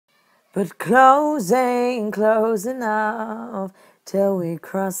but close ain't close enough till we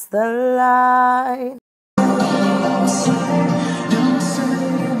cross the line.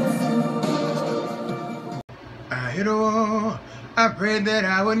 I hit a wall, I prayed that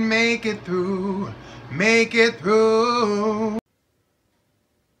I would make it through, make it through.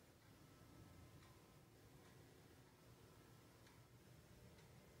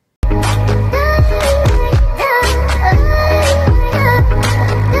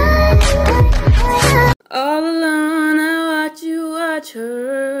 All alone I watch you watch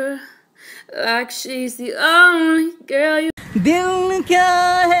her, like she's the only girl you. दिल क्या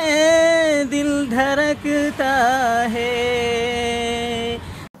है दिल धड़कता है.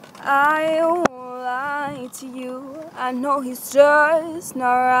 I won't lie to you, I know he's just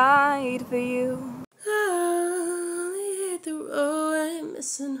not right for you. I only hit the road, I'm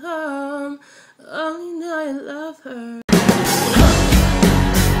missing home, only know I love her.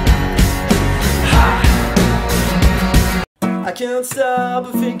 I can't stop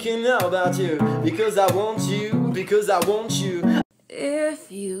thinking about you, because I want you, because I want you.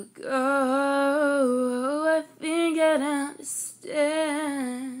 If you go, I think I'd understand.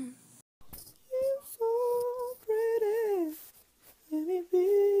 You're so pretty, let me be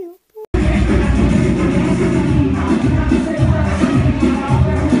your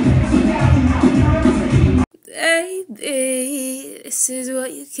Baby, this is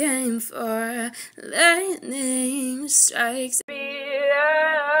what you came for. Lightning strikes me.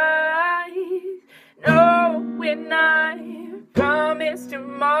 No, we're not. Promise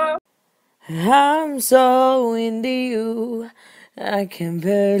tomorrow. I'm so into you, I can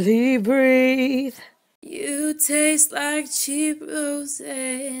barely breathe. You taste like cheap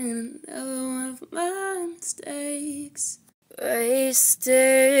rosé, another one of my mistakes.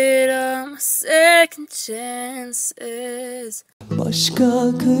 Wasted on my second chances.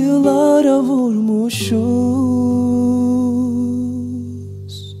 Başka kıyılara vurmuşuz.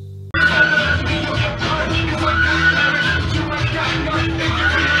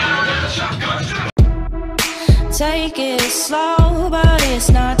 Take it slow, but it's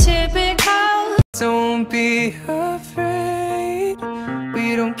not typical. Don't be afraid,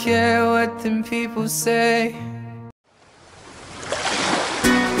 we don't care what them people say.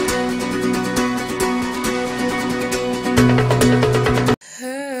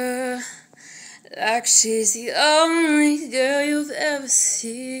 Like she's the only girl you've ever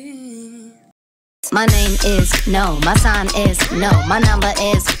seen. My name is no, my sign is no, my number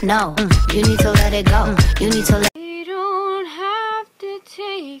is no. You need to let it go, you need to let. We don't have to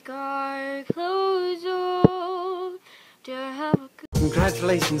take our clothes off to have a good.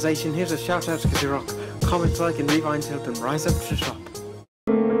 Congratulations, Asian. Here's a shout out because you rock. Comment, like, and rewind to help them rise up to the top.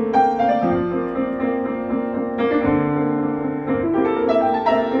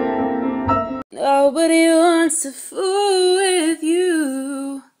 Nobody wants to fool with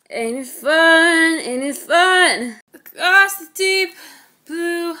you. Ain't it fun? Ain't it fun? Across the deep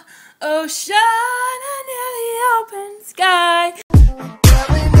blue ocean under the open sky. There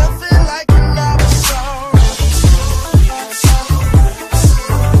ain't nothing like a love song.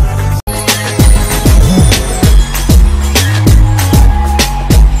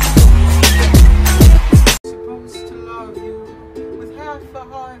 Supposed to love you with half a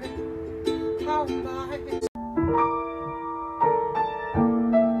heart. How am I?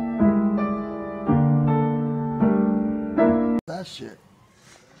 That shit.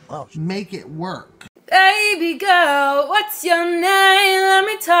 Well, make it work. Baby girl, what's your name? Let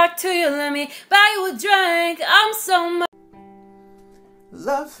me talk to you, let me buy you a drink. I'm so much.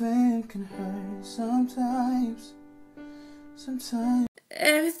 Loving can hurt sometimes. Sometimes.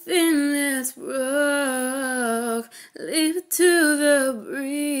 Everything that's broke, leave it to the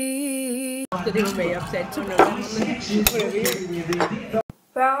breeze.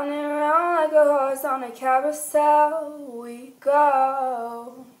 Round and round like a horse on a carousel we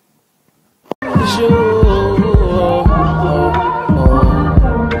go.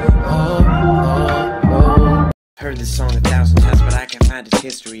 Heard this song 1,000 times, but I can't find its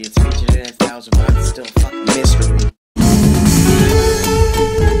history. It's featured in 1,000, but it's still a fucking mystery.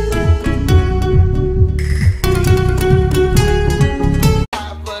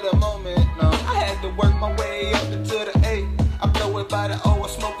 For the moment, no, I had to work my way up into the A. I blow it by the O, I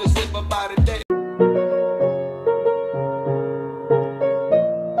smoke a zipper by the day.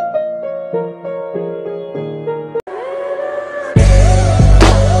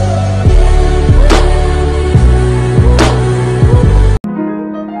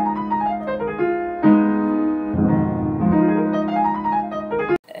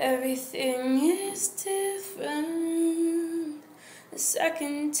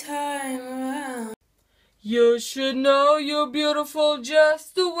 second time around. You should know you're beautiful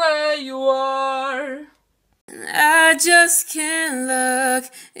just the way you are. I just can't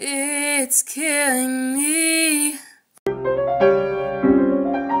look, it's killing me.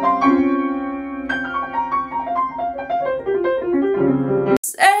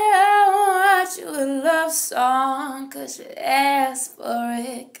 Say I won't write you a love song, 'cause you asked for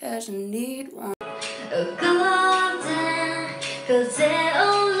it, 'cause you need one. Golden, 'cause they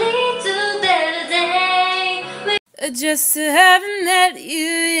only do better day. Just haven't met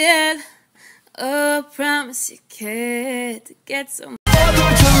you yet. Oh, promise you care to get so.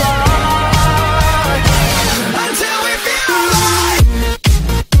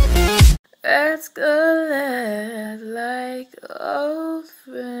 Let's go live like old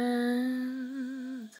friends.